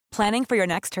Planning for your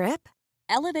next trip?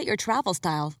 Elevate your travel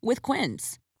style with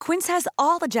Quince. Quince has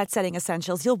all the jet-setting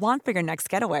essentials you'll want for your next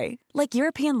getaway, like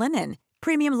European linen,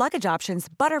 premium luggage options,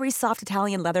 buttery soft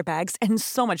Italian leather bags, and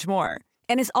so much more.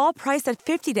 And is all priced at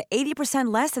 50 to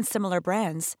 80% less than similar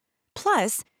brands.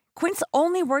 Plus, Quince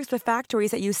only works with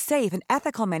factories that use safe and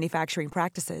ethical manufacturing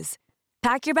practices.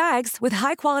 Pack your bags with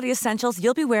high-quality essentials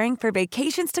you'll be wearing for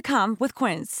vacations to come with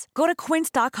Quince. Go to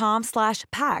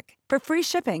quince.com/pack for free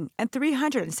shipping and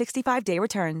 365-day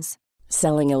returns.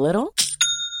 Selling a little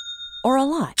or a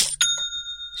lot?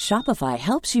 Shopify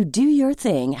helps you do your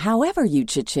thing however you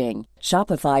cha-ching.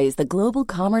 Shopify is the global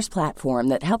commerce platform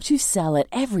that helps you sell at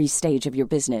every stage of your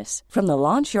business. From the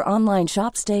launch your online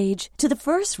shop stage to the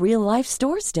first real-life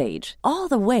store stage, all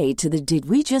the way to the did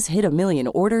we just hit a million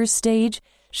orders stage.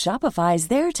 Shopify is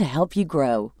there to help you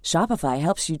grow. Shopify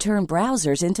helps you turn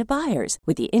browsers into buyers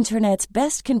with the internet's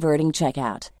best converting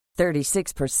checkout.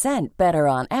 36% better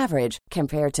on average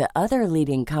compared to other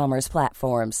leading commerce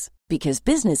platforms. Because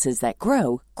businesses that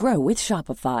grow, grow with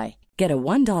Shopify. Get a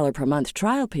 $1 per month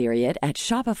trial period at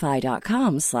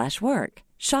shopify.com/work.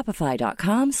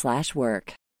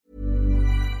 Shopify.com/work.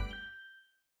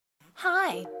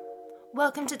 Hi,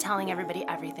 welcome to Telling Everybody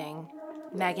Everything.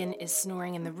 Megan is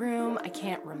snoring in the room. I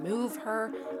can't remove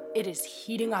her. It is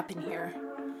heating up in here.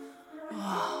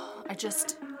 Oh, I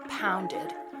just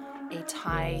pounded a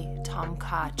Thai tom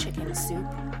kha chicken soup.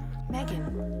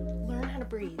 Megan, learn how to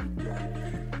breathe.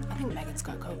 I think Megan's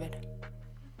got COVID.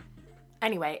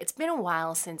 Anyway, it's been a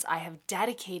while since I have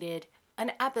dedicated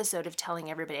an episode of Telling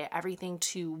Everybody Everything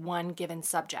to one given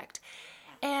subject.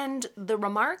 And the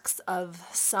remarks of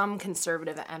some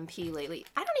conservative MP lately,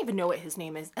 I don't even know what his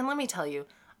name is. And let me tell you,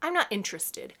 I'm not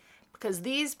interested because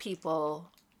these people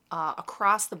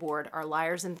across the board are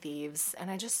liars and thieves.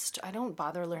 And I don't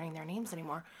bother learning their names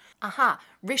anymore.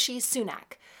 Rishi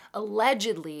Sunak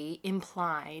allegedly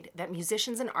implied that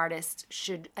musicians and artists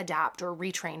should adapt or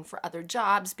retrain for other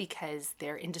jobs because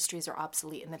their industries are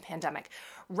obsolete in the pandemic.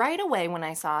 Right away when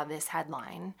I saw this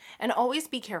headline, and always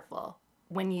be careful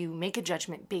when you make a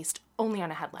judgment based only on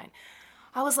a headline,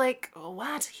 I was like,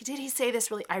 what? Did he say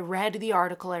this really? I read the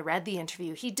article, I read the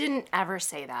interview. He didn't ever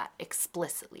say that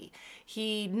explicitly.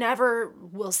 He never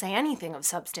will say anything of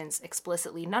substance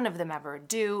explicitly. None of them ever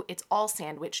do. It's all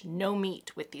sandwich, no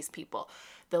meat with these people.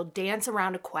 They'll dance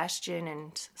around a question,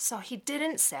 and so he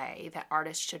didn't say that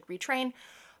artists should retrain.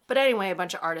 But anyway, a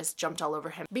bunch of artists jumped all over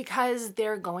him because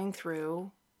they're going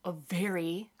through a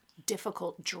very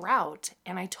difficult drought,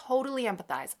 and I totally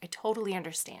empathize. I totally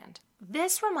understand.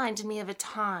 This reminded me of a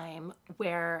time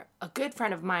where a good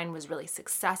friend of mine was really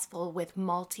successful with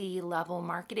multi-level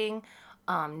marketing,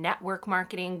 network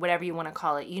marketing, whatever you want to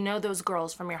call it. You know those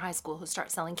girls from your high school who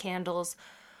start selling candles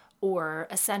or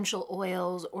essential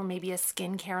oils or maybe a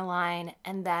skincare line,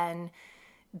 and then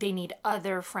they need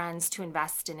other friends to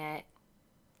invest in it.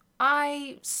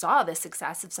 I saw the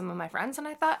success of some of my friends and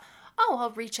I thought,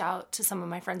 I'll reach out to some of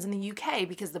my friends in the UK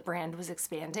because the brand was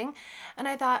expanding. And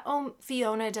I thought,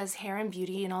 Fiona does hair and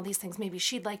beauty and all these things. Maybe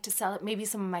she'd like to sell it. Maybe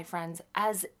some of my friends,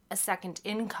 as a second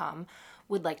income,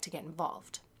 would like to get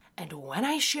involved. And when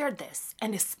I shared this,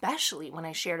 and especially when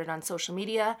I shared it on social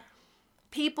media,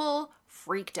 people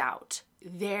freaked out.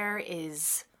 There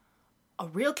is a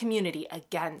real community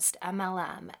against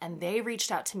MLM, and they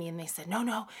reached out to me and they said,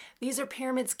 no, these are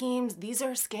pyramid schemes, these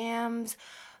are scams.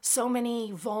 So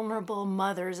many vulnerable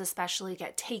mothers especially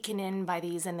get taken in by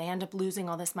these and they end up losing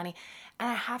all this money. And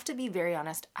I have to be very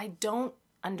honest, I don't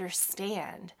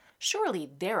understand. Surely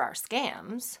there are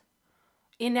scams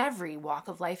in every walk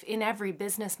of life, in every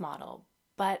business model,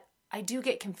 but I do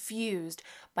get confused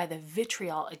by the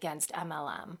vitriol against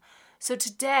MLM. So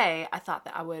today I thought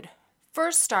that I would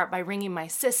first start by ringing my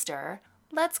sister.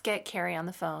 Let's get Carrie on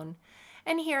the phone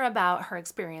and hear about her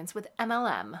experience with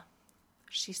MLM.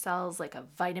 She sells like a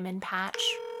vitamin patch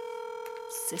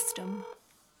system.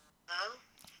 Hello?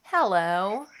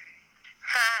 Hello.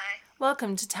 Hi.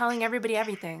 Welcome to Telling Everybody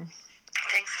Everything.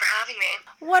 Thanks for having me.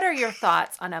 What are your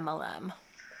thoughts on MLM?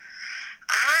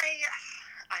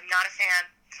 I'm not a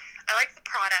fan. I like the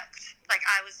product. Like,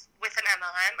 I was with an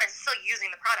MLM. I'm still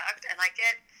using the product. I like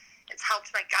it. It's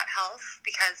helped my gut health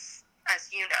because,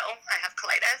 as you know, I have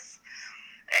colitis.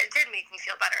 It did make me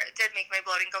feel better. It did make my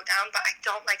bloating go down, but I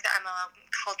don't like the MLM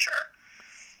culture.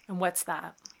 And what's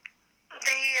that?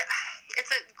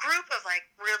 It's a group of,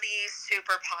 like, really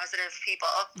super positive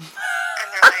people. And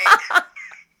they're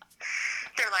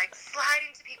like, slide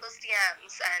into people's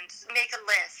DMs and make a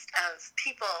list of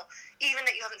people, even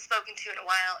that you haven't spoken to in a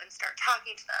while, and start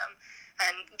talking to them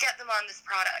and get them on this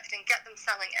product and get them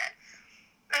selling it.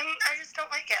 And I just don't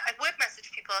like it. I would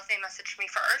message people if they messaged me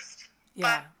first.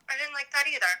 Yeah. But I didn't like that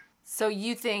either. So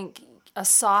you think a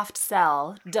soft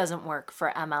sell doesn't work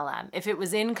for MLM. If it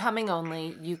was incoming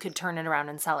only, you could turn it around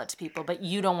and sell it to people, but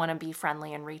you don't want to be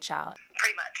friendly and reach out.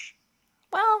 Pretty much.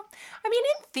 Well, I mean,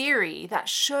 in theory, that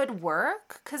should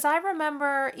work, because I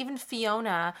remember even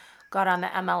Fiona got on the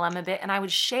MLM a bit, and I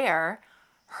would share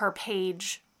her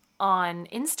page on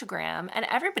Instagram, and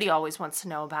everybody always wants to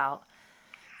know about,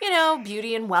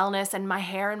 beauty and wellness and my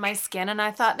hair and my skin, and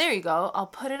I thought, there you go, I'll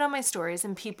put it on my stories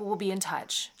and people will be in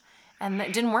touch. And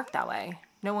it didn't work that way.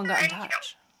 No one got in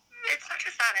touch. It's not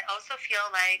just that. I also feel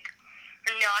like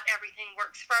not everything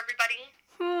works for everybody.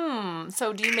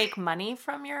 So do you make money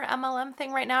from your MLM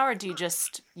thing right now, or do you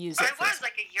just use it? I was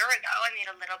like a year ago. I made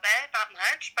a little bit, not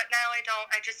much, but now I don't.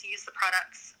 I just use the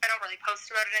products. I don't really post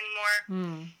about it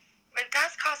anymore. It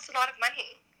does cost a lot of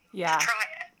money to try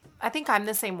it. I think I'm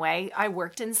the same way. I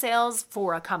worked in sales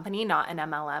for a company, not an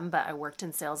MLM, but I worked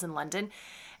in sales in London,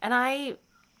 and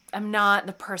I'm not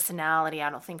the personality, I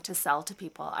don't think, to sell to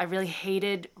people. I really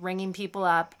hated ringing people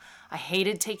up. I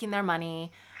hated taking their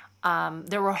money.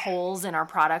 There were holes in our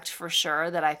product for sure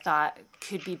that I thought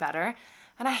could be better.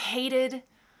 And I hated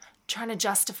trying to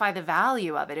justify the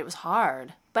value of it. It was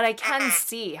hard. But I can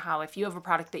see how if you have a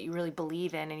product that you really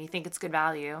believe in and you think it's good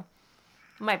value,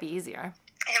 it might be easier.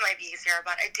 It might be easier,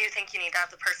 but I do think you need to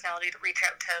have the personality to reach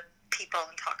out to people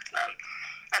and talk to them.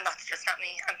 And that's just not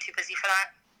me. I'm too busy for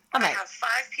that. I have 5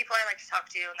 people I like to talk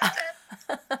to, and that's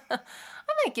it.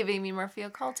 I might give Amy Murphy a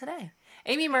call today.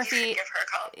 Amy Murphy give her a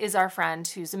call. Is our friend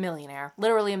who's a millionaire,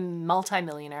 literally a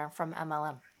multi-millionaire from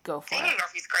MLM. Go for it. Amy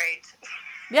Murphy's great.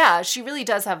 Yeah, she really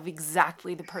does have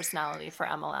exactly the personality for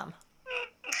MLM.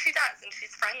 She does, and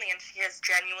she's friendly, and she is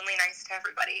genuinely nice to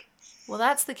everybody. Well,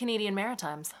 that's the Canadian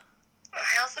Maritimes.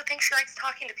 I also think she likes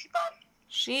talking to people.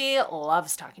 She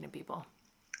loves talking to people.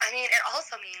 I mean, it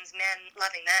also means men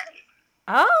loving men.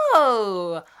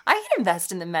 Oh, I can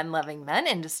invest in the men-loving men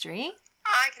industry.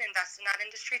 I can invest in that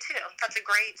industry too. That's a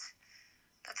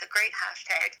great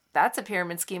hashtag. That's a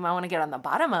pyramid scheme I want to get on the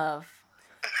bottom of.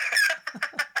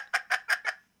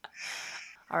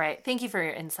 All right, thank you for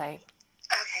your insight.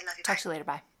 Okay, love you. Talk to you later,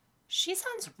 bye. She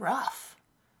sounds rough,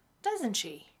 doesn't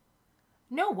she?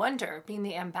 No wonder, being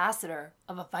the ambassador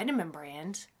of a vitamin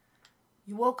brand,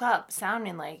 you woke up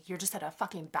sounding like you're just at a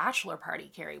fucking bachelor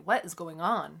party, Carrie. What is going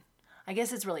on? I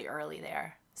guess it's really early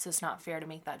there, so it's not fair to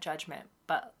make that judgment.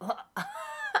 But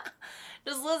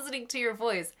just listening to your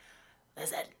voice,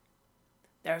 listen,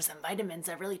 there are some vitamins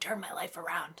that really turned my life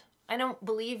around. I don't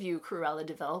believe you, Cruella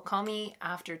DeVille. Call me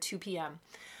after 2 p.m.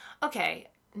 Okay,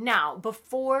 now,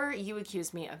 before you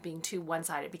accuse me of being too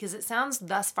one-sided, because it sounds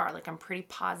thus far like I'm pretty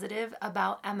positive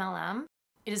about MLM,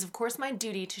 it is, of course, my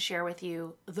duty to share with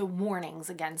you the warnings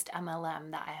against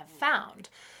MLM that I have found.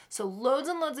 So loads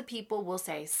and loads of people will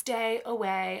say, stay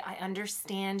away. I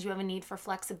understand you have a need for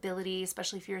flexibility,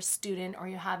 especially if you're a student or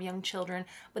you have young children,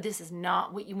 but this is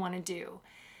not what you want to do.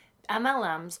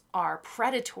 MLMs are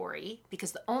predatory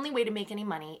because the only way to make any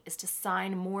money is to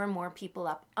sign more and more people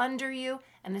up under you,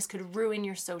 and this could ruin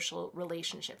your social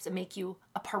relationships and make you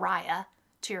a pariah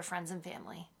to your friends and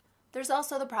family. There's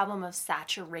also the problem of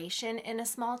saturation in a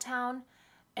small town,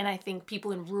 and I think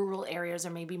people in rural areas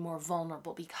are maybe more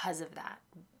vulnerable because of that.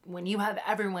 When you have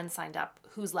everyone signed up,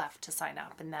 who's left to sign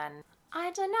up? And then,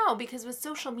 I don't know, because with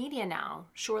social media now,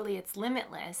 surely it's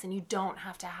limitless and you don't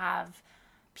have to have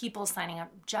people signing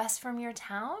up just from your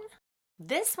town.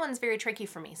 This one's very tricky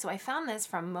for me. So I found this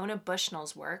from Mona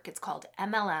Bushnell's work. It's called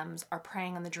MLMs Are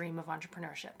Preying on the Dream of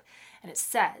Entrepreneurship. And it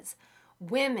says,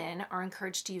 women are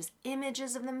encouraged to use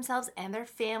images of themselves and their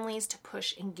families to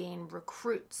push and gain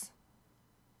recruits.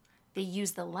 They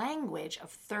use the language of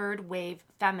third wave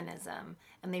feminism,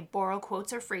 and they borrow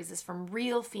quotes or phrases from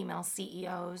real female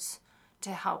CEOs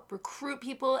to help recruit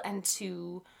people and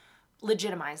to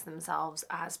legitimize themselves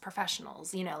as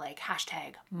professionals, like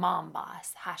hashtag mom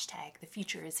boss, hashtag the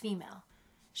future is female.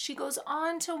 She goes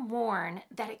on to warn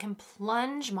that it can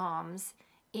plunge moms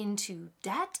into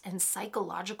debt and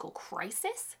psychological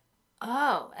crisis.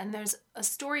 Oh, and there's a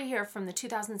story here from the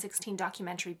 2016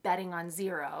 documentary Betting on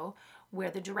Zero, where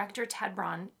the director Ted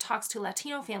Braun talks to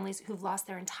Latino families who've lost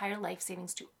their entire life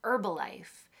savings to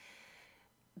Herbalife.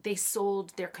 They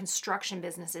sold their construction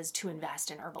businesses to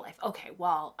invest in Herbalife. Okay,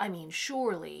 well, I mean,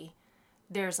 surely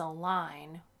there's a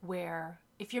line where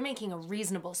if you're making a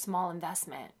reasonable small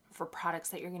investment for products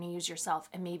that you're going to use yourself,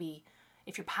 and maybe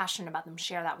if you're passionate about them,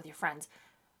 share that with your friends.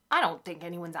 I don't think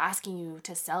anyone's asking you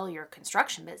to sell your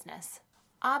construction business.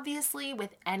 Obviously,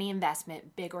 with any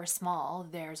investment, big or small,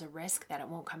 there's a risk that it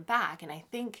won't come back. And I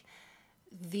think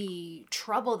the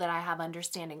trouble that I have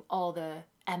understanding all the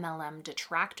MLM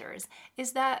detractors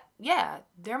is that, yeah,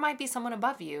 there might be someone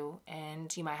above you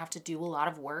and you might have to do a lot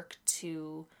of work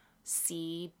to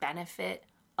see benefit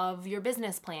of your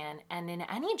business plan. And in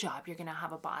any job, you're going to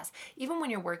have a boss. Even when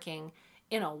you're working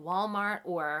in a Walmart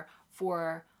or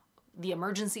for the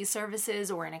emergency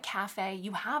services or in a cafe,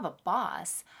 you have a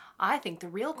boss. I think the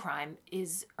real crime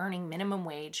is earning minimum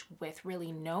wage with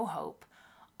really no hope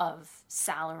of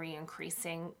salary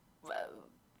increasing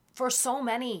for so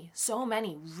many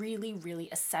really, really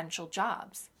essential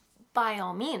jobs. By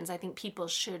all means, I think people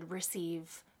should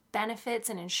receive benefits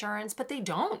and insurance, but they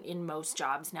don't in most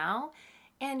jobs now.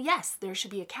 And yes, there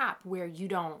should be a cap where you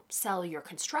don't sell your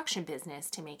construction business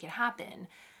to make it happen.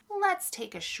 Let's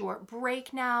take a short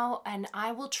break now, and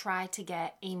I will try to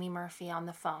get Amy Murphy on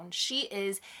the phone. She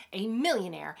is a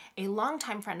millionaire, a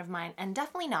longtime friend of mine, and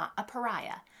definitely not a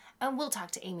pariah. And we'll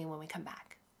talk to Amy when we come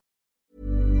back.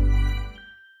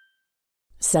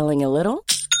 Selling a little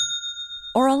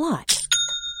or a lot?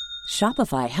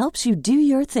 Shopify helps you do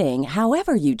your thing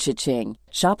however you cha-ching.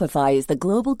 Shopify is the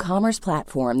global commerce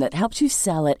platform that helps you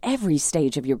sell at every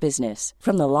stage of your business.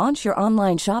 From the launch your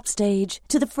online shop stage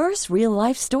to the first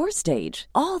real-life store stage,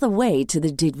 all the way to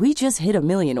the did we just hit a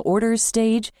million orders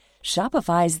stage.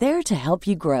 Shopify is there to help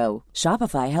you grow.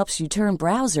 Shopify helps you turn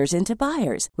browsers into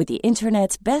buyers with the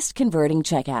internet's best converting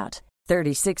checkout.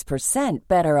 36%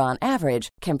 better on average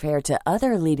compared to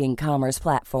other leading commerce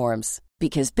platforms.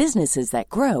 Because businesses that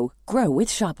grow, grow with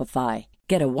Shopify.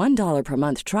 Get a $1 per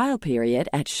month trial period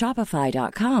at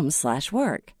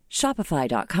shopify.com/work.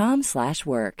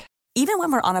 Shopify.com/work. Even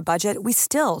when we're on a budget, we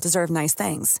still deserve nice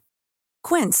things.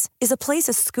 Quince is a place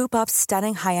to scoop up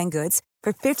stunning high-end goods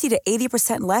for 50 to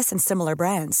 80% less than similar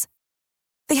brands.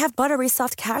 They have buttery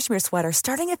soft cashmere sweaters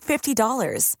starting at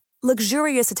 $50,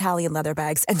 luxurious Italian leather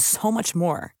bags, and so much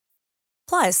more.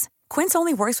 Plus, Quince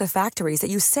only works with factories that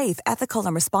use safe, ethical,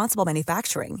 and responsible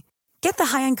manufacturing. Get the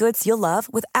high-end goods you'll love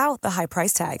without the high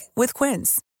price tag with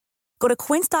Quince. Go to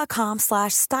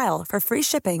quince.com/style for free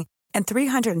shipping and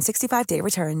 365-day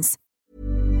returns.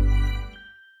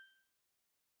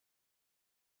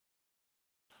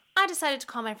 I decided to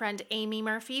call my friend Amy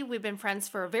Murphy. We've been friends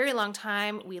for a very long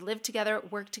time. We lived together,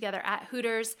 worked together at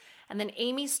Hooters, and then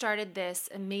Amy started this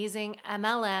amazing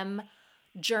MLM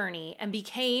journey and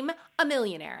became a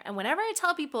millionaire. And whenever I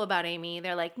tell people about Amy,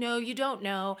 they're like, no, you don't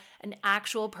know an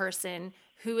actual person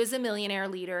who is a millionaire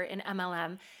leader in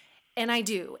MLM. And I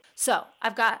do. So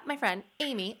I've got my friend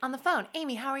Amy on the phone.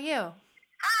 Amy, how are you?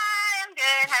 Hi, I'm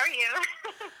good. How are you?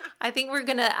 I think we're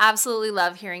going to absolutely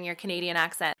love hearing your Canadian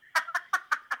accent.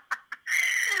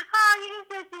 Oh, you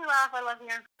just make me laugh. I love you.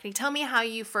 Can you tell me how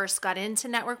you first got into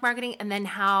network marketing and then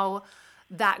how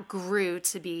that grew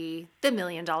to be the $1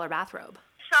 Million Bathrobe?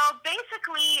 So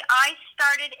basically, I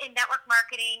started in network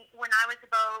marketing when I was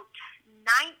about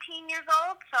 19 years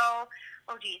old. So,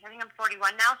 I think I'm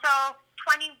 41 now. So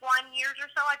 21 years or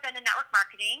so I've been in network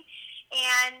marketing.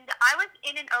 And I was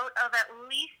in and out of at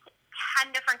least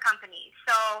 10 different companies.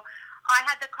 So I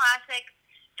had the classic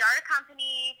start a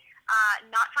company,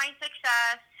 not find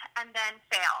success, and then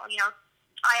fail. You know,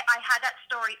 I had that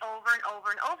story over and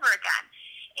over and over again.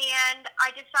 And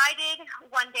I decided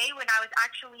one day when I was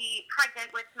actually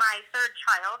pregnant with my third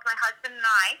child, my husband and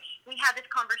I, we had this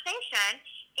conversation,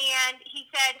 and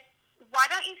he said, why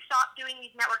don't you stop doing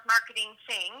these network marketing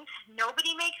things?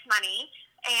 Nobody makes money,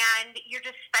 and you're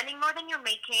just spending more than you're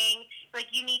making.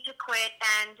 Like, you need to quit,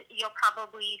 and you'll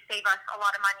probably save us a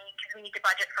lot of money because we need to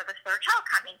budget for this third child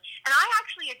coming. And I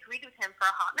actually agreed with him for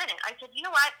a hot minute. I said, you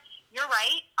know what? You're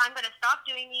right. I'm going to stop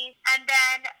doing these. And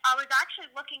then I was actually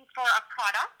looking for a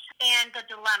product, and the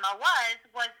dilemma was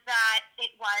that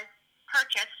it was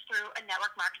purchased through a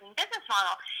network marketing business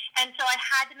model. And so I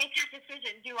had to make a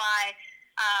decision. Do I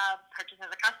purchase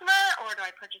as a customer, or do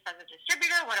I purchase as a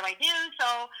distributor? What do I do?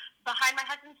 So behind my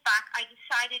husband's back, I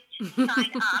decided to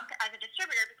sign up as a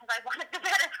distributor because I wanted the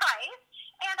better price.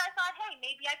 And I thought, hey,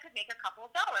 maybe I could make a couple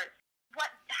of dollars. What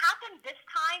happened this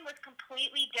time was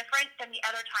completely different than the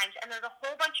other times, and there's a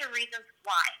whole bunch of reasons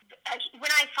why. When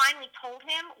I finally told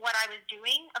him what I was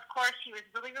doing, of course, he was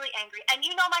really, really angry. And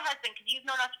you know my husband, because you've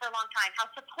known us for a long time, how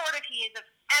supportive he is of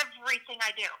everything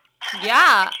I do.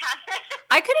 Yeah.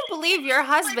 I couldn't believe your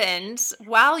husband,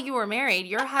 while you were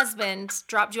married, your husband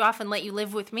dropped you off and let you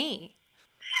live with me.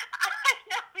 I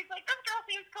know. He's like, this girl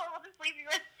seems cool. We'll just leave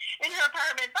you in her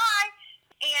apartment. Bye.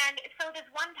 And so this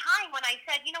one time when I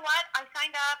said, you know what, I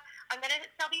signed up, I'm going to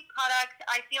sell these products,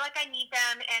 I feel like I need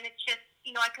them, and it's just,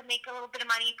 you know, I could make a little bit of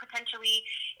money potentially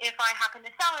if I happen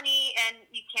to sell any, and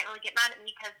you can't really get mad at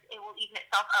me because it will even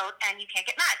itself out and you can't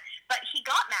get mad. But he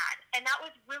got mad, and that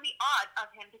was really odd of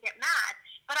him to get mad.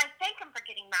 But I thank him for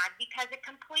getting mad because it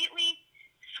completely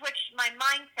switched my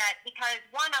mindset because,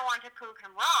 one, I wanted to prove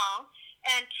him wrong,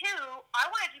 and two, I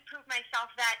wanted to prove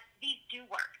myself that these do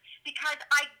work because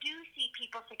I do see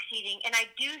people succeeding and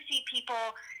I do see people,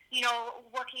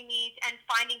 working these and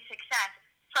finding success.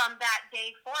 From that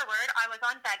day forward, I was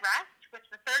on bed rest with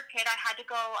the third kid. I had to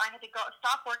go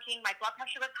stop working. My blood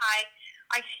pressure was high.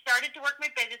 I started to work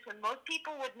my business when most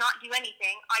people would not do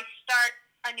anything. I start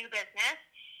a new business.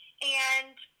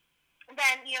 And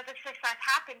then, the success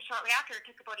happened shortly after. It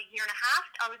took about a year and a half.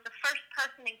 I was the first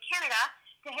person in Canada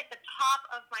to hit the top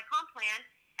of my comp plan.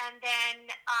 And then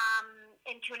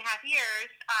in 2.5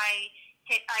 years, I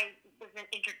was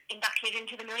inducted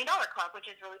into the $1 Million Club, which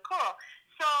is really cool.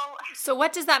 So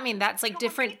what does that mean? That's like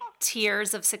different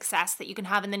tiers of success that you can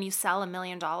have, and then you sell $1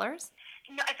 million? No,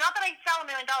 it's not that I sell $1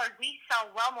 million. We sell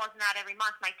well more than that every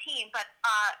month, my team, but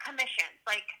commissions.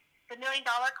 Like the $1 Million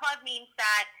Club means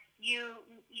that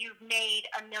you've made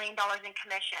 $1 million in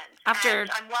commissions. And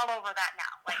I'm well over that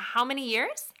now. Like, how many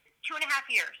years? 2.5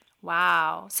 years.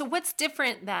 Wow. So what's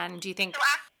different then, do you think?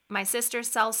 My sisters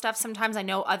sell stuff sometimes. I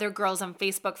know other girls on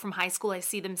Facebook from high school, I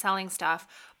see them selling stuff,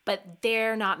 but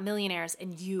they're not millionaires,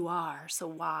 and you are. So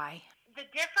why? The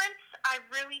difference I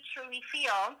really, truly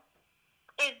feel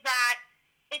is that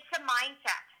it's a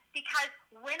mindset. Because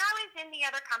when I was in the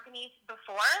other companies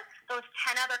before, those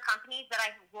 10 other companies that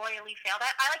I royally failed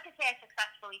at, I like to say I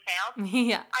successfully failed.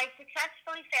 Yeah. I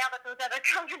successfully failed at those other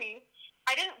companies.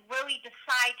 I didn't really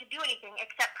decide to do anything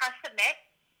except press submit,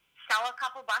 sell a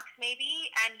couple bucks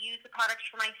maybe, and use the products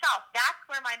for myself. That's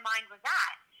where my mind was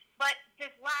at. But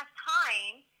this last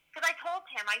time, because I told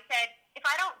him, I said, if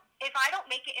I don't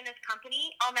make it in this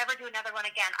company, I'll never do another one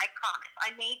again. I promise.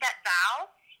 I made that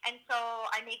vow, and so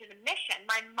I made it a mission.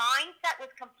 My mindset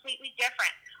was completely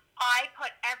different. I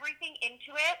put everything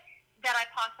into it that I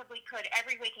possibly could,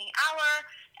 every waking hour.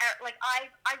 Like I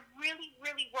really,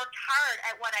 really worked hard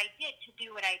at what I did to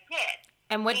do what I did.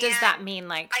 And what does that mean?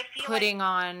 Like putting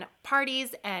on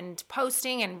parties and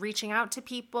posting and reaching out to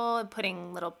people and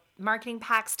putting little marketing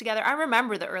packs together. I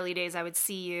remember the early days I would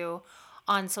see you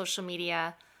on social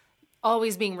media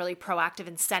always being really proactive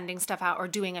and sending stuff out or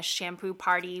doing a shampoo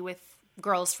party with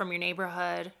girls from your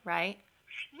neighborhood, right?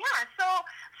 Yeah.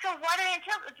 So what it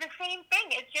entails, it's the same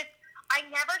thing. It's just I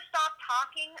never stopped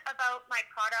talking about my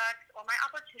products or my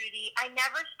opportunity. I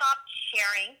never stopped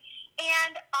sharing.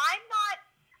 And I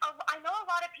know a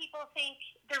lot of people think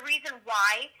the reason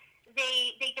why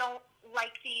they don't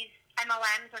like these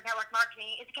MLMs or network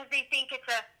marketing is because they think it's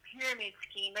a pyramid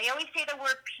scheme. They always say the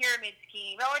word pyramid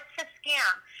scheme. Oh, it's a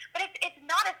scam. But it's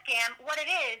not a scam. What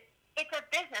it is, it's a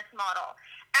business model.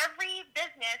 Every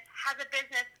business has a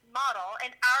business model,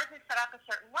 and ours is set up a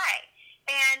certain way.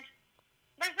 And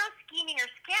there's no scheming or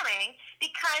scamming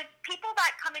because people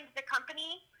that come into the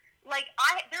company,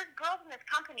 there's girls in this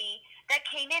company that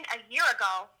came in a year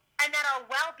ago and that are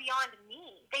well beyond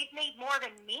me. They've made more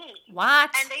than me.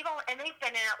 What? And they've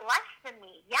been in it less than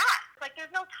me. Yes. Like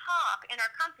there's no talk in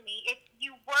our company. It's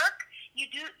you work, you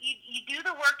do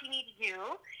the work you need to do,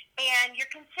 and you're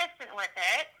consistent with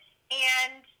it.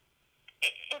 And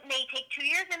it may take 2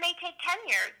 years, it may take 10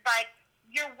 years, but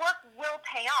your work will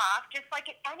pay off just like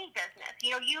in any business.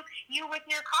 You with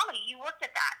your comedy, you worked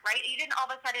at that, right? You didn't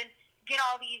all of a sudden get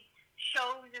all these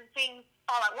shows and things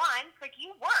all at once. Like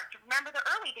you worked. Remember the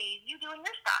early days, you doing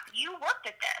your stuff. You worked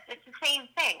at this. It's the same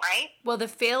thing, right? Well, the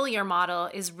failure model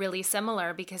is really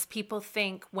similar because people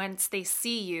think once they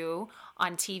see you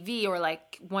on TV or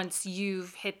like once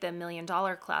you've hit the $1 Million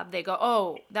Club, they go,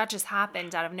 oh, that just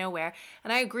happened out of nowhere.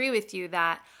 And I agree with you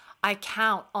that I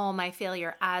count all my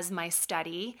failure as my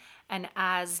study and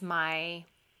as my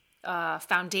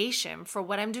foundation for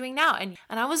what I'm doing now. And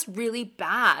I was really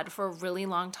bad for a really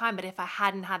long time, but if I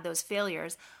hadn't had those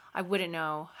failures, I wouldn't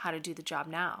know how to do the job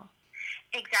now.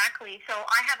 Exactly. So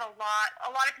I have a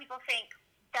lot of people think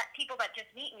that people that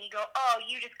just meet me go, oh,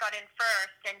 you just got in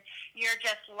first and you're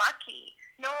just lucky.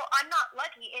 No, I'm not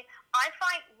lucky. I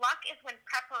find luck is when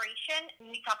preparation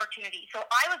meets opportunity. So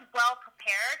I was well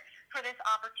prepared for this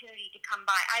opportunity to come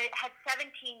by. I had 17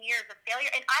 years of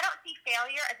failure, and I don't see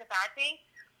failure as a bad thing.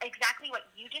 Exactly what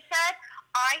you just said.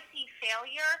 I see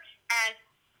failure as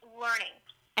learning.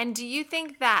 And do you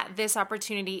think that this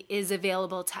opportunity is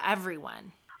available to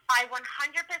everyone? I 100%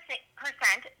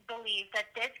 believe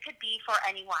that this could be for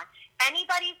anyone.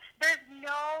 Anybody, there's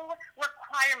no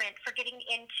requirement for getting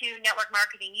into network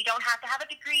marketing. You don't have to have a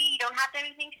degree. You don't have to have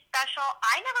anything special.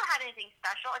 I never had anything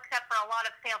special except for a lot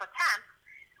of failed attempts.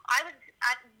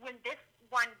 When this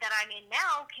one that I'm in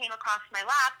now came across my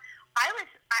lap, I was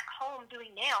at home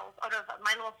doing nails out of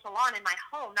my little salon in my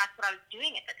home. That's what I was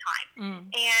doing at the time.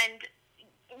 And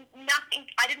nothing.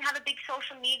 I didn't have a big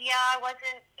social media. I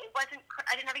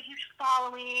didn't have a huge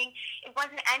following. It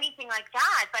wasn't anything like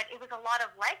that, but it was a lot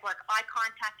of legwork. I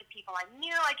contacted people I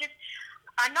knew.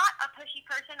 I'm not a pushy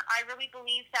person. I really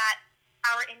believe that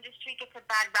our industry gets a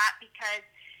bad rap because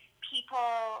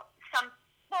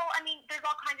there's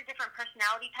all kinds of different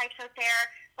personality types out there,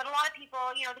 but a lot of people,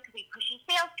 they could be pushy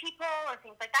salespeople or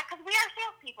things like that, because we are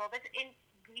salespeople.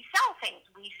 We sell things.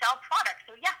 We sell products.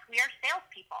 So yes, we are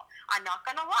salespeople. I'm not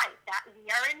going to lie that we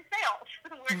are in sales.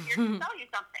 We're here to sell you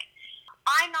something.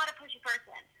 I'm not a pushy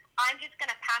person. I'm just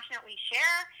going to passionately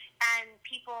share, and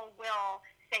people will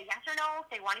say yes or no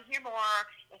if they want to hear more.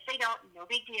 If they don't, no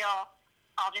big deal.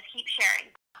 I'll just keep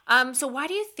sharing. So why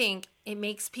do you think it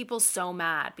makes people so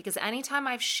mad? Because anytime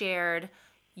I've shared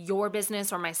your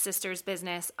business or my sister's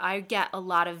business, I get a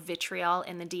lot of vitriol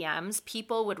in the DMs.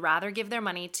 People would rather give their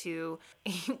money to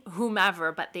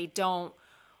whomever, but they don't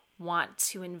want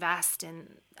to invest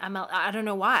in ML. I don't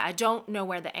know why. I don't know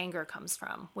where the anger comes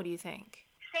from. What do you think?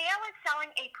 Say I was selling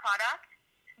a product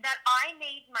that I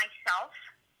made myself.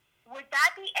 Would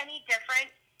that be any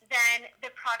different than the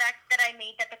product that I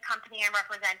made that the company I'm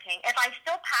representing? If I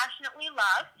still passionately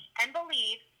love and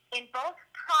believe in both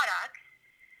products,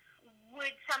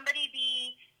 would somebody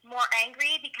be more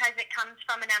angry because it comes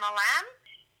from an MLM?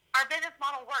 Our business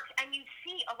model works, and you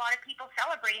see a lot of people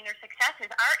celebrating their successes.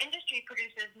 Our industry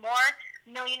produces more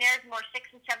millionaires, more 6-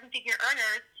 and 7-figure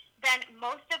earners than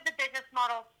most of the business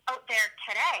models out there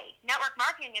today. Network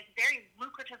marketing is a very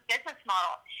lucrative business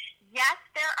model. Yes,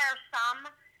 there are some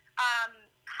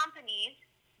companies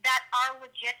that are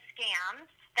legit scams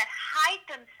that hide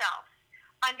themselves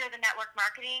under the network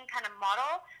marketing kind of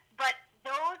model, but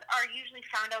those are usually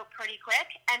found out pretty quick,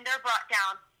 and they're brought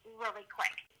down really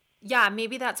quick. Yeah,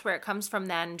 maybe that's where it comes from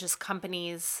then, just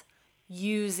companies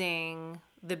using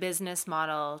the business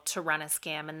model to run a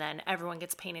scam, and then everyone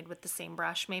gets painted with the same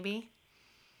brush, maybe?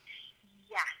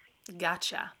 Yes.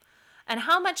 Gotcha. And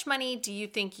how much money do you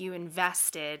think you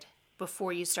invested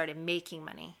before you started making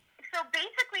money? So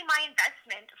basically my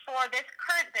investment for this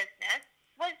current business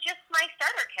was just my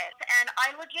starter kit. And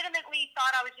I legitimately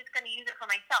thought I was just going to use it for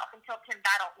myself until Tim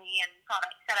battled me and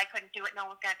said I couldn't do it.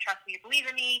 No one's going to trust me or believe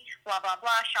in me, blah, blah,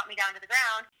 blah, shot me down to the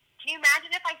ground. Can you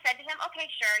imagine if I said to him, okay,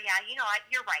 sure, yeah,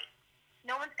 you're right.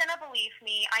 No one's going to believe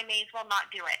me. I may as well not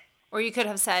do it. Or you could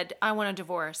have said, I want a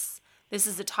divorce. This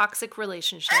is a toxic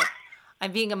relationship.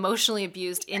 I'm being emotionally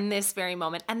abused in this very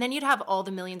moment. And then you'd have all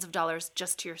the millions of dollars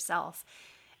just to yourself.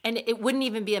 And it wouldn't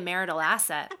even be a marital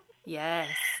asset. Yes.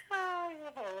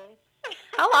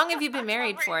 How long have you been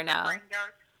married for now?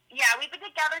 Yeah, we've been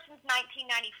together since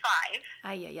 1995.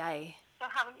 Ay, ay, ay. So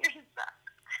how many years is that?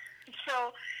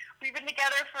 So we've been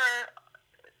together for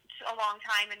a long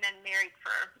time and then married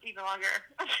for even longer.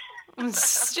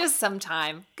 It's just some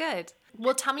time. Good.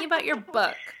 Well, tell me about your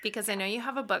book, because I know you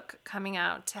have a book coming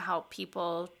out to help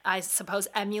people, I suppose,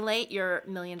 emulate your $1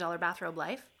 Million Bathrobe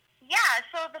life. Yeah,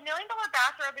 so the $1 Million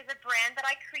Bathrobe is a brand that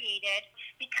I created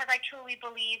because I truly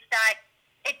believe that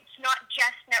it's not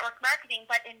just network marketing,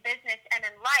 but in business and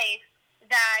in life,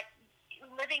 that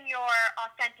living your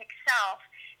authentic self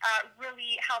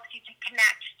really helps you to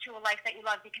connect to a life that you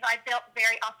love, because I built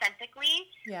very authentically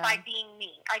by being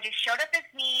me. I just showed up as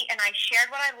me, and I shared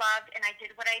what I loved, and I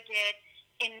did what I did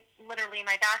in literally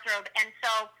my bathrobe. And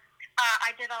so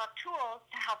I developed tools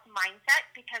to help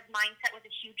mindset, because mindset was a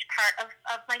huge part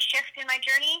of my shift in my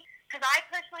journey. Because I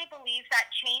personally believe that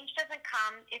change doesn't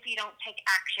come if you don't take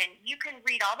action. You can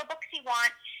read all the books you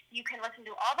want, you can listen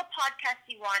to all the podcasts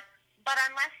you want, but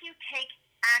unless you take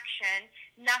action,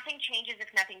 nothing changes if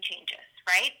nothing changes,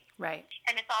 right? Right.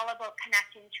 And it's all about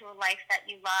connecting to a life that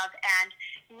you love and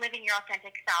living your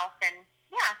authentic self. And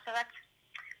yeah, so that's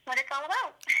what it's all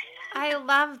about. I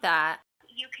love that.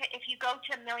 If you go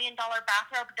to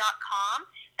milliondollarbathrobe.com,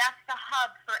 that's the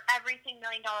hub for everything $1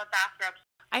 Million Bathrobe.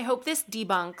 I hope this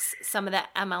debunks some of the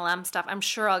MLM stuff. I'm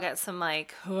sure I'll get some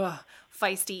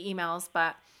feisty emails,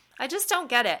 but I just don't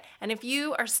get it. And if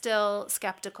you are still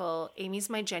skeptical, Amy's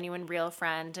my genuine, real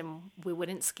friend, and we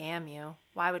wouldn't scam you.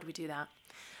 Why would we do that?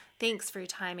 Thanks for your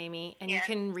time, Amy. And you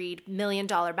can read $1 Million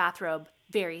Bathrobe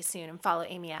very soon and follow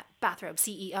Amy at Bathrobe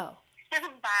CEO.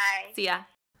 Bye. See ya.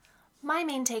 My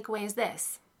main takeaway is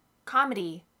this.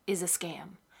 Comedy is a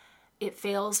scam. It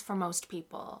fails for most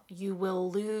people. You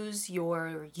will lose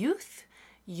your youth,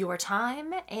 your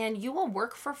time, and you will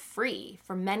work for free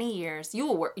for many years. You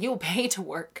will pay to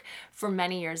work for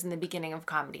many years in the beginning of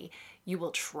comedy. You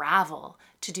will travel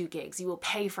to do gigs. You will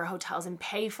pay for hotels and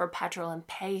pay for petrol and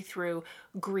pay through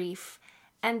grief,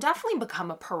 and definitely become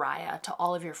a pariah to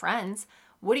all of your friends.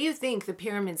 What do you think the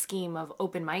pyramid scheme of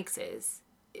open mics is?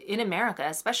 in America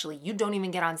especially, you don't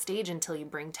even get on stage until you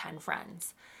bring 10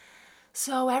 friends.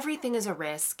 So everything is a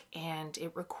risk, and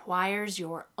it requires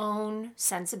your own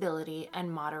sensibility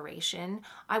and moderation.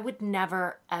 I would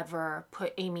never, ever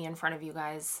put Amy in front of you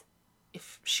guys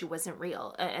if she wasn't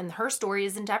real. And her story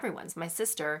isn't everyone's. My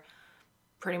sister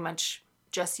pretty much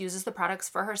just uses the products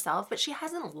for herself, but she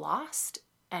hasn't lost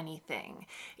anything.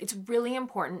 It's really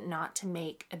important not to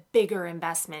make a bigger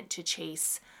investment to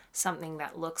chase something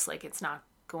that looks like it's not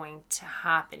going to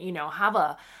happen. You know, have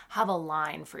a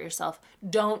line for yourself.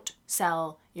 Don't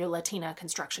sell your Latina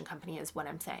construction company is what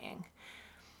I'm saying.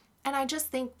 And I just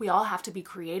think we all have to be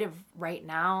creative right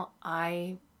now.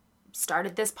 I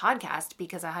started this podcast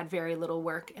because I had very little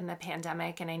work in the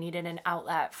pandemic and I needed an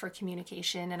outlet for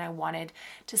communication, and I wanted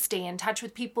to stay in touch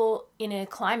with people in a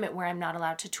climate where I'm not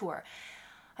allowed to tour.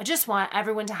 I just want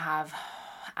everyone to have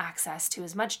access to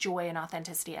as much joy and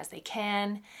authenticity as they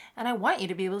can, and I want you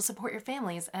to be able to support your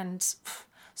families. And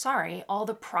sorry, all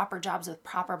the proper jobs with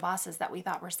proper bosses that we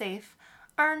thought were safe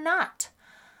are not.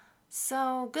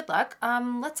 So good luck.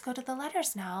 Let's go to the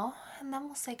letters now, and then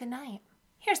we'll say goodnight.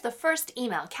 Here's the first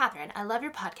email. Catherine, I love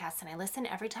your podcast and I listen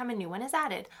every time a new one is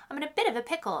added. I'm in a bit of a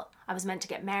pickle. I was meant to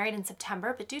get married in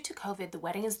September, but due to COVID, the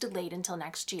wedding is delayed until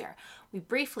next year. We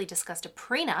briefly discussed a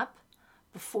prenup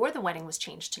before the wedding was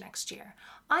changed to next year.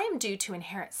 I am due to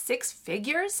inherit 6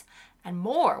 figures and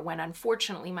more when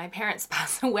unfortunately my parents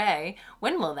pass away.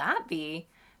 When will that be?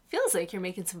 Feels like you're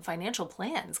making some financial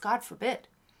plans, God forbid.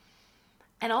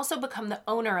 And also become the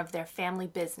owner of their family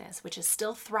business, which is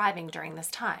still thriving during this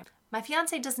time. My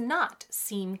fiance does not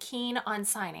seem keen on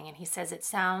signing, and he says it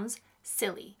sounds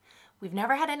silly. We've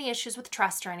never had any issues with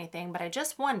trust or anything, but I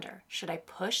just wonder, should I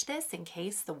push this in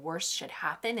case the worst should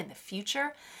happen in the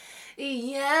future?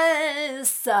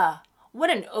 Yes! What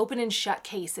an open and shut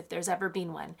case if there's ever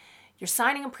been one. You're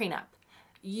signing a prenup.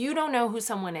 You don't know who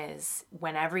someone is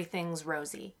when everything's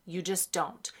rosy. You just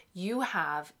don't. You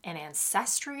have an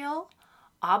ancestral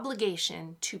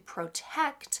obligation to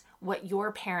protect what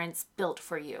your parents built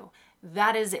for you.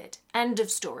 That is it. End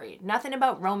of story. Nothing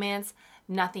about romance,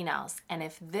 nothing else. And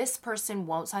if this person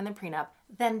won't sign the prenup,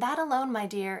 then that alone, my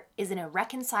dear, is an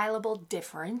irreconcilable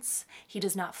difference. He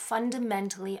does not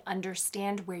fundamentally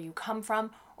understand where you come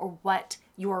from or what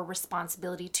your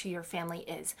responsibility to your family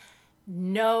is.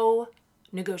 No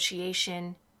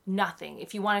negotiation, nothing.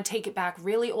 If you want to take it back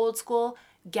really old school,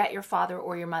 get your father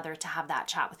or your mother to have that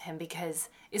chat with him, because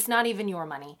it's not even your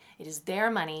money. It is their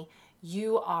money.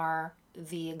 You are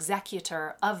the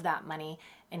executor of that money,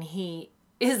 and he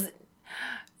is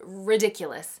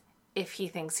ridiculous if he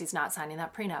thinks he's not signing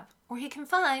that prenup, or he can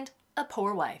find a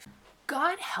poor wife.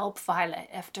 God help Violet.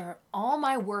 After all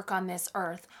my work on this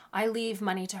earth, I leave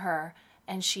money to her,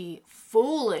 and she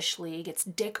foolishly gets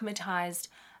dickmatized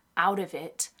out of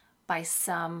it by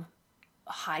some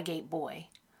Highgate boy.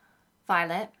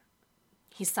 Violet,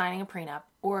 he's signing a prenup,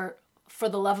 or for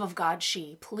the love of God,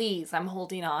 please, I'm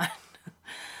holding on.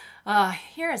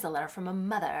 Here is a letter from a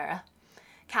mother.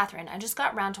 Catherine, I just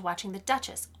got around to watching The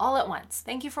Duchess all at once.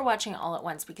 Thank you for watching it all at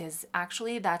once, because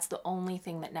actually that's the only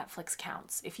thing that Netflix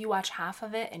counts. If you watch half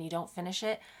of it and you don't finish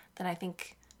it, then I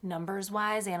think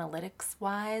numbers-wise,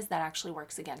 analytics-wise, that actually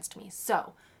works against me.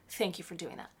 So thank you for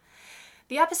doing that.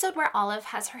 The episode where Olive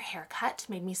has her hair cut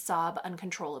made me sob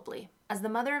uncontrollably. As the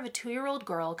mother of a 2-year-old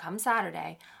girl, come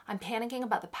Saturday, I'm panicking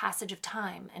about the passage of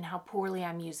time and how poorly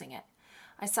I'm using it.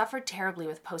 I suffered terribly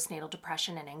with postnatal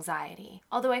depression and anxiety.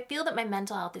 Although I feel that my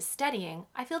mental health is steadying,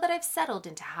 I feel that I've settled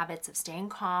into habits of staying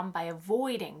calm by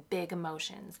avoiding big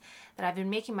emotions, that I've been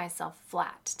making myself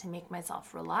flat to make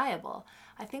myself reliable.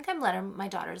 I think I'm letting my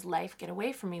daughter's life get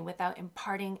away from me without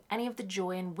imparting any of the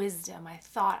joy and wisdom I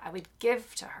thought I would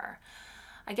give to her.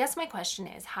 I guess my question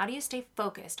is, how do you stay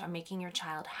focused on making your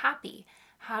child happy?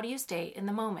 How do you stay in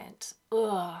the moment?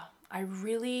 I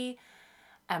really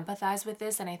empathize with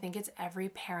this, and I think it's every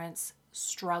parent's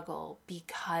struggle,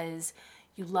 because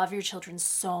you love your children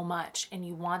so much and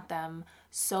you want them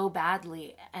so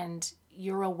badly, and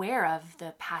you're aware of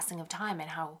the passing of time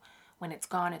and how when it's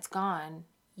gone,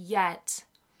 yet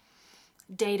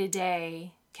day to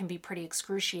day can be pretty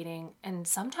excruciating. And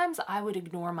sometimes I would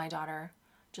ignore my daughter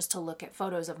just to look at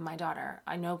photos of my daughter.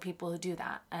 I know people who do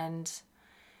that, and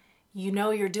you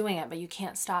know you're doing it, but you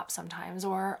can't stop sometimes.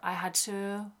 Or I had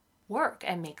to work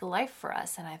and make a life for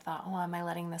us, and I thought, am I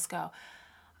letting this go?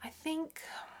 I think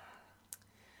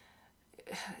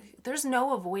there's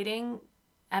no avoiding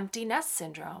empty nest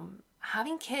syndrome.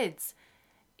 Having kids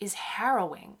is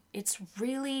harrowing. It's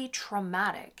really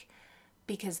traumatic,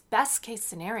 because best case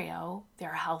scenario,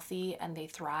 they're healthy and they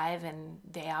thrive and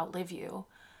they outlive you.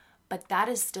 but that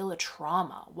is still a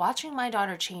trauma. Watching my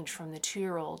daughter change from the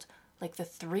 2-year-old, like the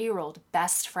 3-year-old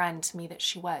best friend to me that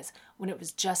she was when it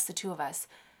was just the two of us,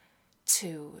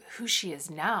 to who she is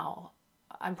now.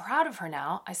 I'm proud of her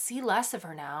now. I see less of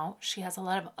her now. She has a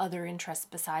lot of other interests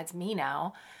besides me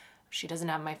now. She doesn't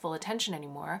have my full attention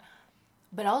anymore.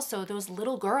 But also, those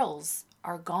little girls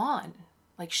are gone.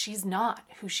 Like, she's not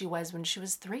who she was when she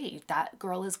was 3. That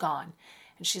girl is gone.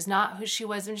 And she's not who she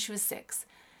was when she was 6.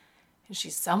 And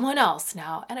she's someone else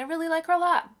now. And I really like her a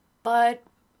lot. But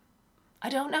I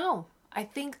don't know. I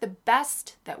think the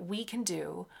best that we can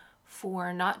do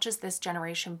for not just this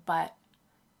generation, but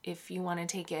if you want to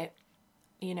take it,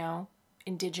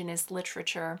 indigenous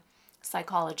literature,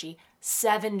 psychology,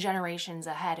 7 generations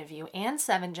ahead of you and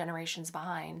 7 generations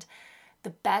behind, the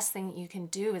best thing that you can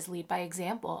do is lead by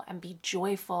example and be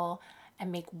joyful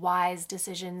and make wise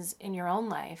decisions in your own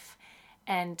life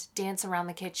and dance around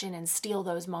the kitchen and steal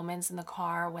those moments in the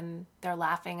car when they're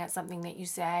laughing at something that you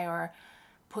say, or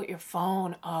put your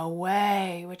phone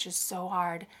away, which is so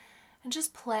hard, and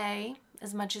just play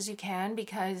as much as you can,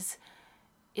 because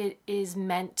it is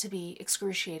meant to be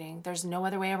excruciating. There's no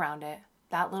other way around it.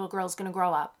 That little girl's going to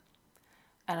grow up.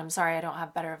 And I'm sorry I don't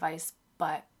have better advice,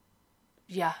 but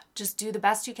yeah, just do the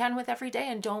best you can with every day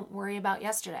and don't worry about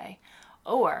yesterday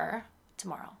or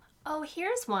tomorrow. Oh,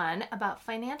 here's one about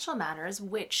financial matters,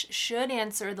 which should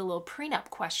answer the little prenup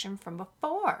question from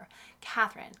before.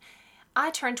 Catherine,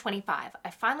 I turned 25. I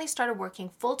finally started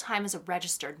working full-time as a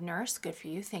registered nurse. Good for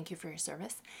you. Thank you for your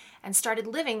service. And started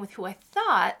living with who I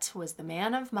thought was the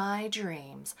man of my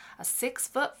dreams, a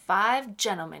 6'5"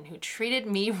 gentleman who treated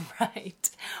me right.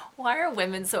 Why are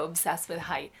women so obsessed with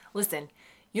height? Listen,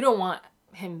 you don't want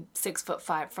him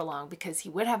 6'5" for long, because he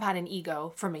would have had an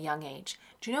ego from a young age.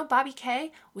 Do you know Bobby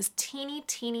Kay was teeny,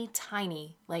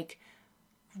 tiny, like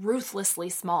ruthlessly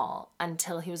small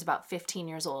until he was about 15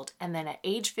 years old. And then at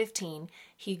age 15,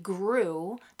 he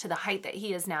grew to the height that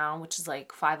he is now, which is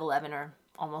like 5'11" or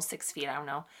almost 6 feet. I don't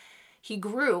know. He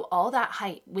grew all that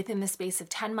height within the space of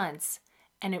 10 months.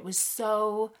 And it was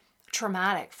so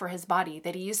traumatic for his body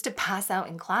that he used to pass out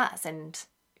in class and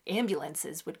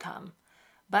ambulances would come.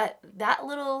 But that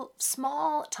little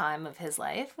small time of his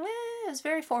life, it was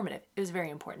very formative. It was very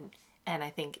important. And I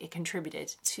think it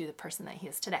contributed to the person that he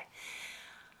is today.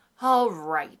 All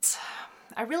right.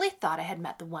 I really thought I had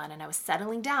met the one and I was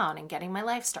settling down and getting my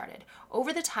life started.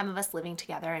 Over the time of us living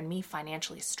together and me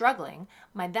financially struggling,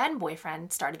 my then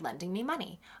boyfriend started lending me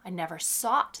money. I never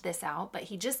sought this out, but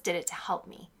he just did it to help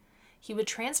me. He would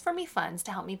transfer me funds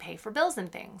to help me pay for bills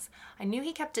and things. I knew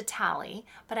he kept a tally,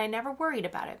 but I never worried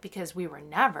about it because we were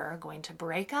never going to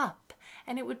break up,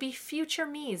 and it would be future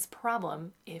me's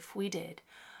problem if we did.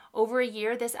 Over a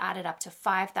year, this added up to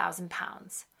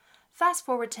 £5,000. Fast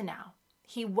forward to now.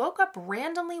 He woke up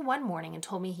randomly one morning and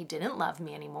told me he didn't love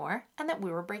me anymore and that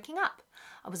we were breaking up.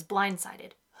 I was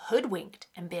blindsided, hoodwinked,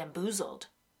 and bamboozled.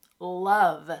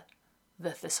 Love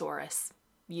the thesaurus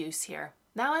use here.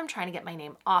 Now I'm trying to get my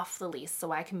name off the lease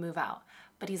so I can move out,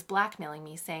 but he's blackmailing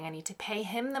me, saying I need to pay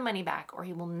him the money back or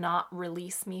he will not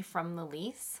release me from the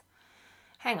lease.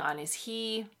 Hang on, is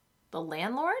he the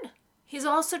landlord? He's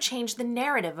also changed the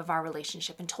narrative of our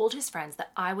relationship and told his friends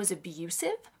that I was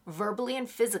abusive, verbally and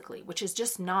physically, which is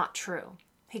just not true.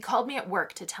 He called me at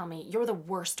work to tell me, "You're the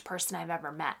worst person I've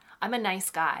ever met. I'm a nice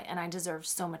guy and I deserve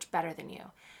so much better than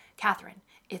you." Catherine,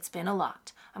 it's been a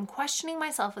lot. I'm questioning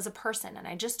myself as a person and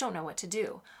I just don't know what to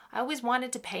do. I always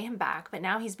wanted to pay him back, but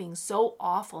now he's being so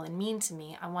awful and mean to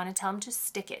me, I want to tell him to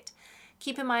stick it.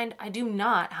 Keep in mind, I do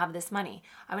not have this money.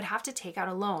 I would have to take out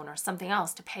a loan or something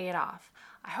else to pay it off.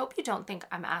 I hope you don't think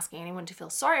I'm asking anyone to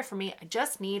feel sorry for me. I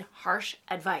just need harsh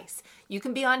advice. You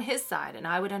can be on his side and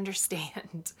I would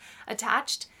understand.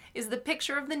 Attached is the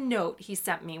picture of the note he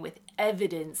sent me with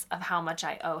evidence of how much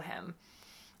I owe him.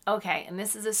 Okay, and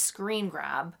this is a screen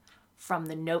grab from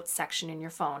the notes section in your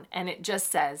phone, and it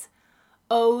just says,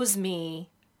 owes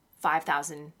me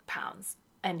 £5,000.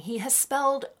 And he has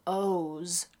spelled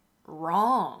owes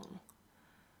wrong.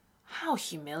 How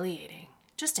humiliating.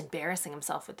 Just embarrassing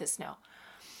himself with this note.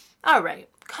 All right,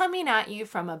 coming at you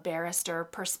from a barrister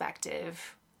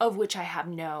perspective, of which I have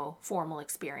no formal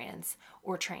experience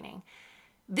or training.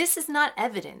 This is not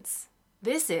evidence.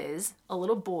 This is a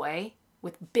little boy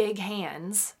with big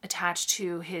hands attached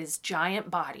to his giant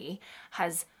body,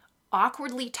 has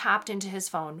awkwardly tapped into his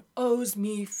phone, owes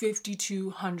me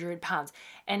 £5,200,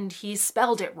 and he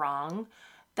spelled it wrong.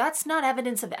 That's not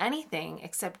evidence of anything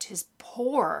except his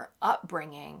poor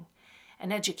upbringing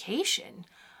and education.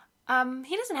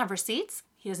 He doesn't have receipts.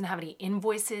 He doesn't have any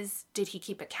invoices. Did he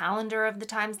keep a calendar of the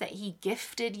times that he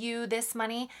gifted you this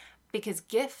money? Because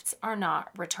gifts are not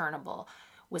returnable.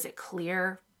 Was it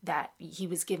clear that he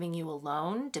was giving you a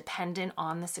loan dependent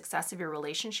on the success of your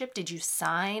relationship? Did you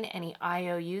sign any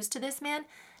IOUs to this man?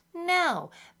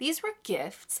 No, these were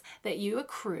gifts that you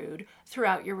accrued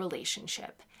throughout your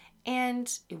relationship.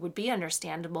 And it would be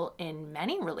understandable in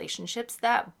many relationships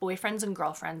that boyfriends and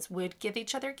girlfriends would give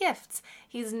each other gifts.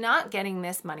 He's not getting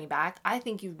this money back. I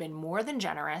think you've been more than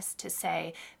generous to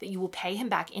say that you will pay him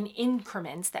back in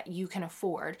increments that you can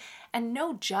afford. And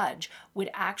no judge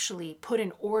would actually put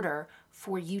an order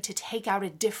for you to take out a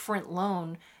different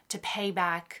loan to pay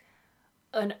back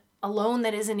a loan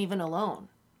that isn't even a loan.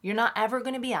 You're not ever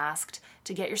going to be asked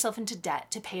to get yourself into debt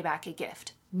to pay back a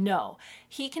gift. No,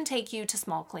 he can take you to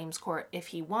small claims court if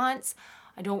he wants.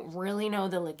 I don't really know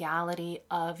the legality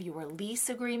of your lease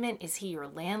agreement. Is he your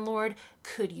landlord?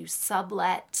 Could you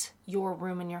sublet your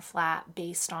room in your flat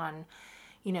based on,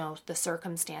 the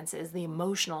circumstances, the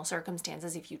emotional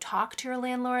circumstances? If you talk to your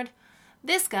landlord,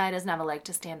 this guy doesn't have a leg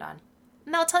to stand on.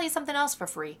 And I'll tell you something else for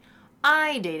free.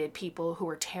 I dated people who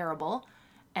were terrible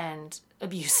and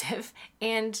abusive,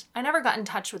 and I never got in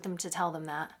touch with them to tell them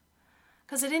that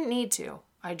because I didn't need to.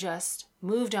 I just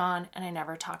moved on and I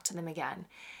never talked to them again.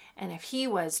 And if he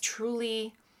was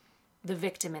truly the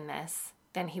victim in this,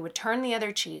 then he would turn the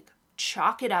other cheek,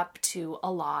 chalk it up to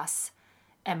a loss,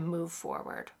 and move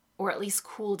forward, or at least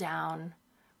cool down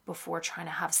before trying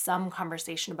to have some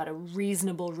conversation about a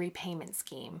reasonable repayment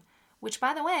scheme, which,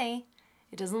 by the way,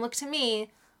 it doesn't look to me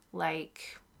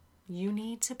like you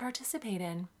need to participate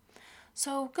in.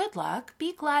 So good luck.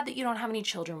 Be glad that you don't have any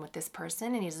children with this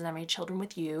person and he doesn't have any children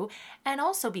with you. And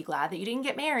also be glad that you didn't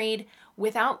get married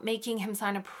without making him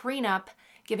sign a prenup,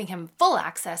 giving him full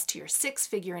access to your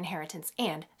 6-figure inheritance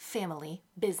and family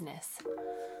business.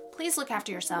 Please look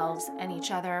after yourselves and each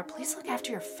other. Please look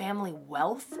after your family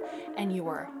wealth and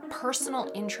your personal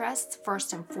interests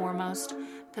first and foremost,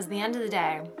 because at the end of the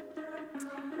day,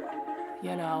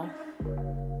 you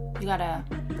gotta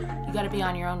be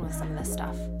on your own with some of this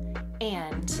stuff.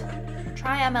 And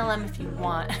try MLM if you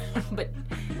want, but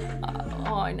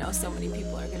I know so many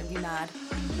people are gonna be mad.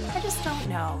 I just don't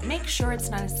know. Make sure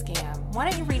it's not a scam. Why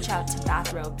don't you reach out to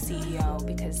Bathrobe CEO,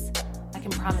 because I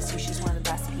can promise you she's one of the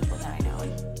best people that I know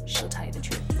and she'll tell you the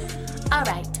truth. All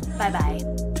right, bye-bye.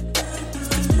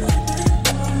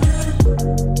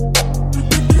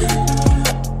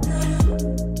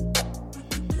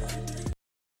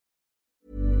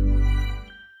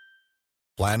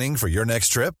 Planning for your next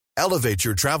trip? Elevate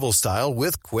your travel style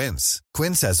with Quince.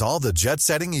 Quince has all the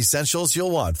jet-setting essentials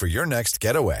you'll want for your next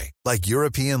getaway, like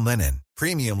European linen,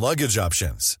 premium luggage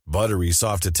options, buttery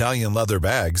soft Italian leather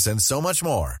bags, and so much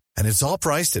more. And it's all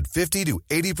priced at 50 to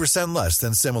 80% less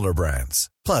than similar brands.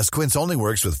 Plus, Quince only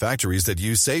works with factories that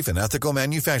use safe and ethical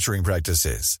manufacturing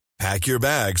practices. Pack your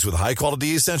bags with high-quality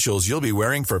essentials you'll be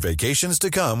wearing for vacations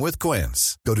to come with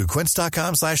Quince. Go to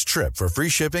quince.com/trip for free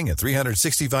shipping and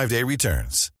 365-day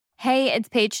returns. Hey, it's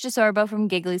Paige DeSorbo from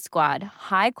Giggly Squad.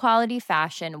 High quality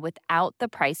fashion without the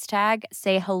price tag.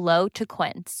 Say hello to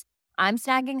Quince. I'm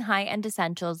snagging high-end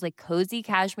essentials like cozy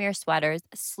cashmere sweaters,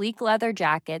 sleek leather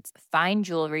jackets, fine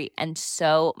jewelry, and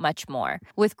so much more.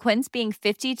 With Quince being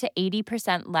 50 to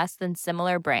 80% less than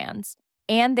similar brands.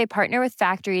 And they partner with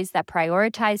factories that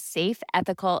prioritize safe,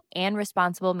 ethical, and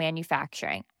responsible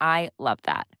manufacturing. I love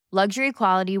that. Luxury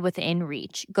quality within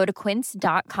reach. Go to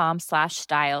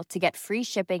quince.com/style to get free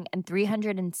shipping and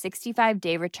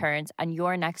 365-day returns on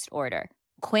your next order.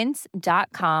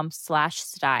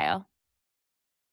 Quince.com/style.